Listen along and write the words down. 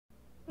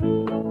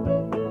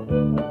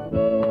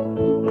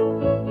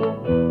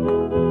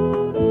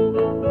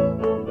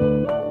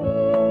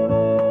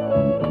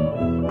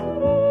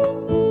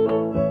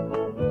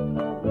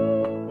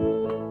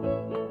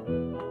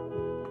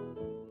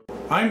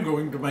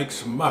make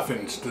some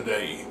muffins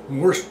today.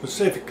 More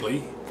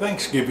specifically,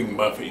 Thanksgiving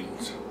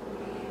muffins.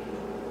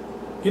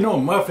 You know,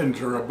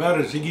 muffins are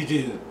about as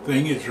easy a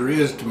thing as there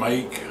is to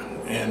make,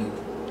 and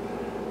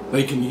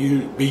they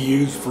can be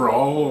used for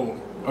all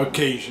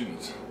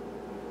occasions.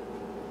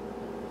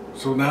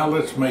 So now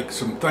let's make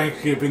some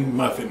Thanksgiving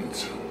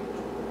muffins.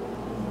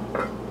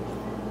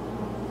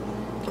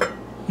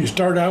 You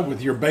start out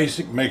with your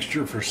basic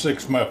mixture for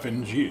 6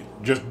 muffins. You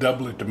just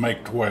double it to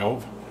make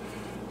 12.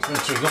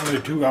 Since there's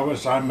only 2 of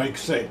us, I make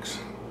 6.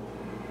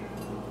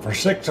 For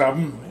 6 of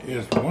them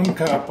is 1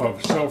 cup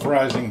of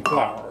self-rising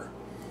flour.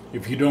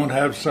 If you don't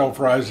have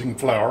self-rising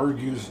flour,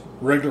 use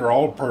regular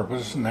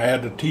all-purpose and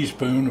add a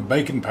teaspoon of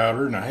baking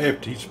powder and a half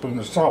teaspoon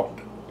of salt.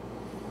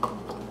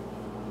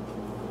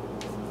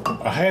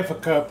 A half a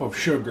cup of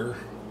sugar,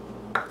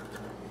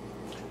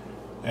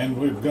 and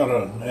we've got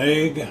an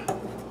egg,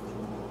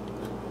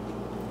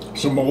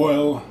 some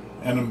oil,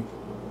 and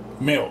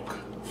milk,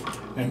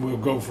 and we'll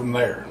go from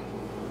there.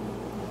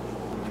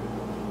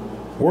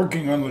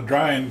 Working on the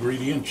dry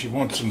ingredients, you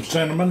want some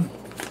cinnamon,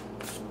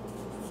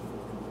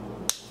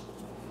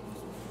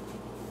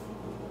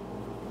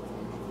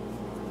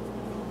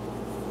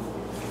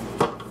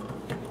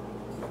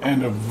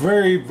 and a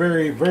very,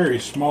 very, very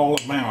small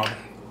amount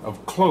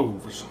of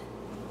cloves.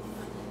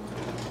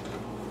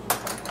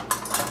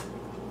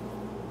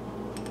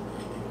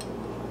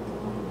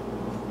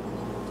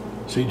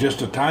 See,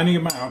 just a tiny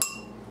amount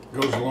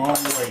goes a long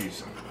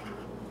ways.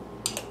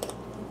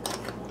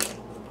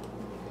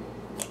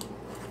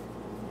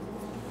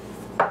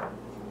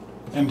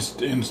 And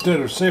instead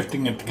of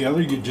sifting it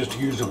together, you just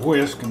use a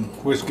whisk and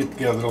whisk it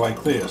together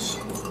like this.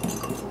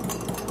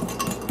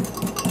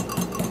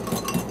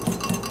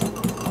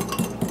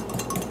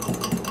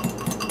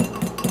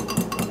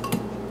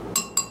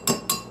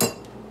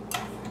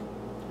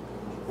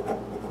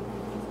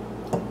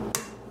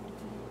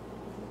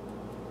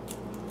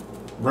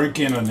 Break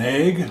in an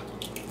egg,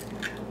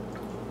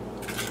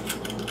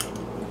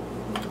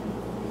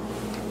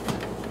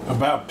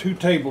 about 2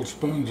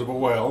 tablespoons of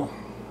oil,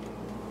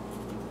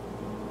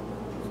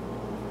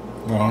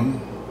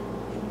 1,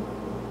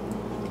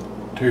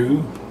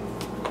 2,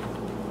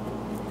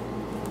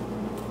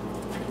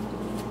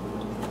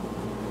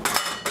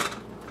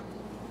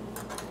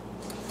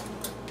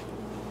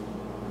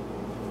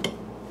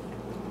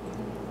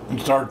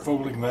 and start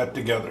folding that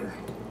together.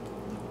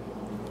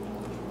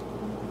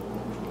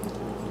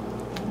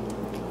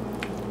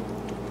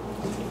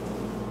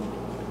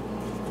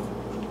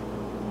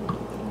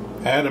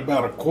 Add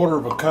about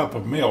 1/4 cup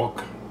of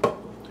milk.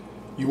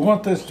 You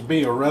want this to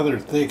be a rather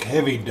thick,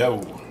 heavy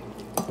dough.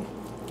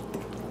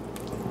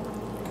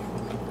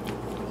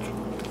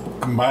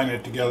 Combine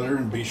it together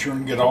and be sure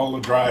and get all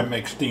the dry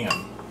mixed in.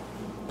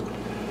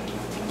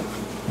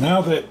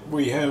 Now that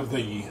we have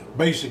the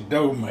basic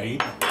dough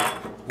made,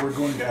 we're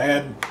going to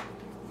add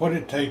what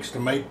it takes to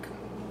make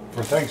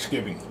for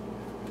Thanksgiving.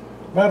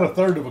 About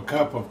 1/3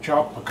 cup of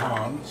chopped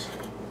pecans,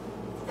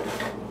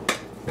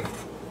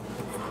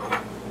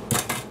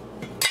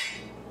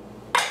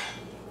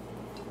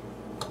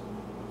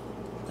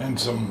 and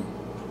some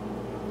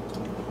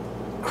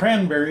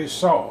cranberry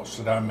sauce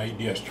that I made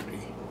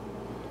yesterday.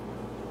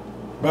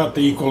 About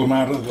the equal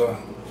amount of the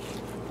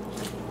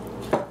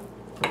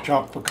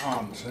chopped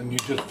pecans, and you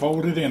just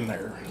fold it in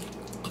there.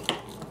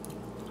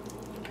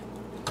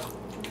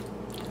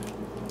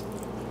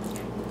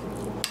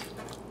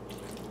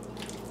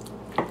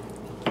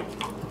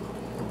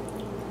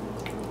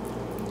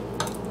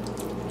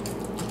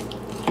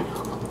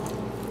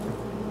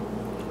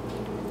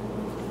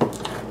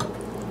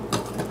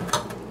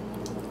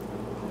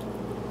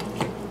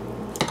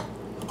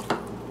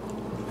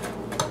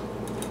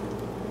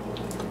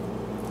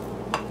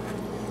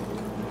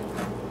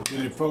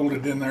 Get it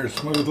folded in there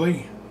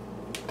smoothly.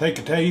 Take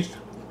a taste.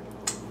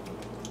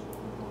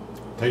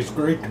 Tastes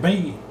great to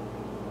me.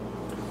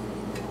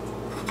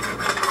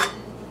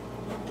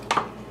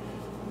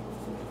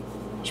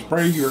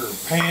 Spray your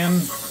pan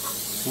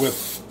with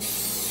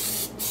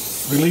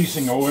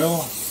releasing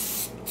oil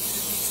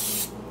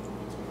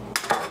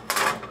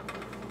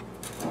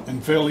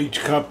and fill each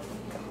cup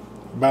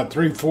about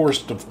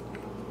 3/4 of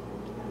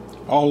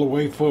all the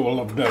way full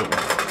of dough.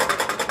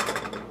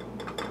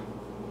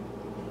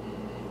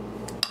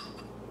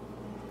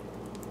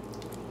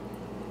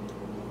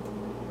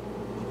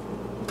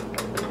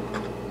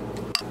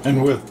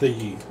 And with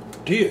the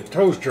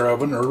toaster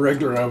oven or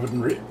regular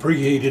oven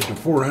preheated to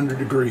 400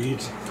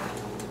 degrees,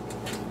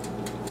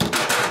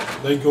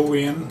 they go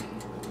in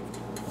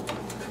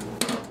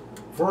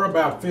for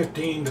about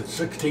 15 to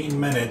 16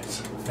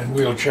 minutes, and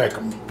we'll check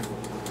them.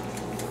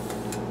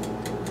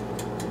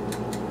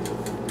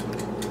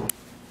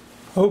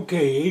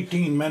 Okay,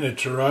 18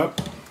 minutes are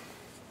up,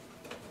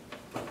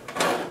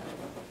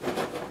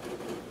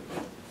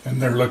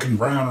 and they're looking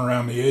brown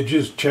around the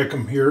edges. Check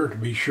them here to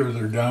be sure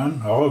they're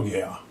done. Oh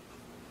yeah.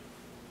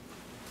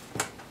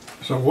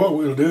 So what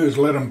we'll do is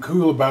let them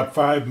cool about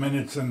 5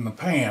 minutes in the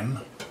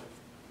pan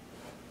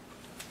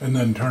and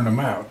then turn them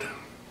out.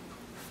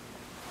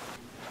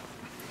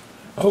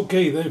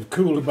 Okay, they've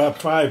cooled about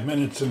 5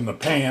 minutes in the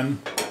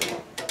pan.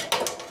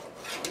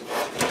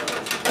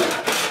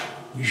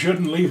 You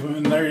shouldn't leave them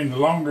in there any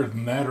longer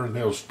than that or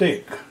they'll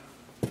stick.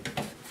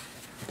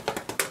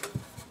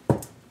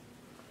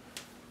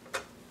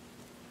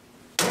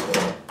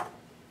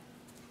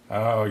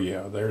 Oh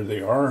yeah, there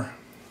they are.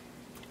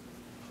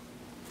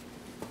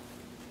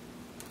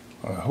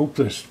 I hope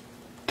this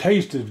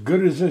tastes as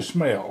good as they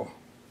smell.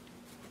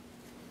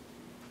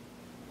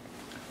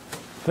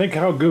 Think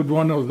how good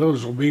one of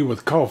those will be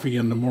with coffee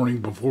in the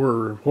morning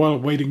while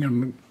waiting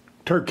on the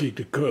turkey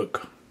to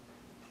cook.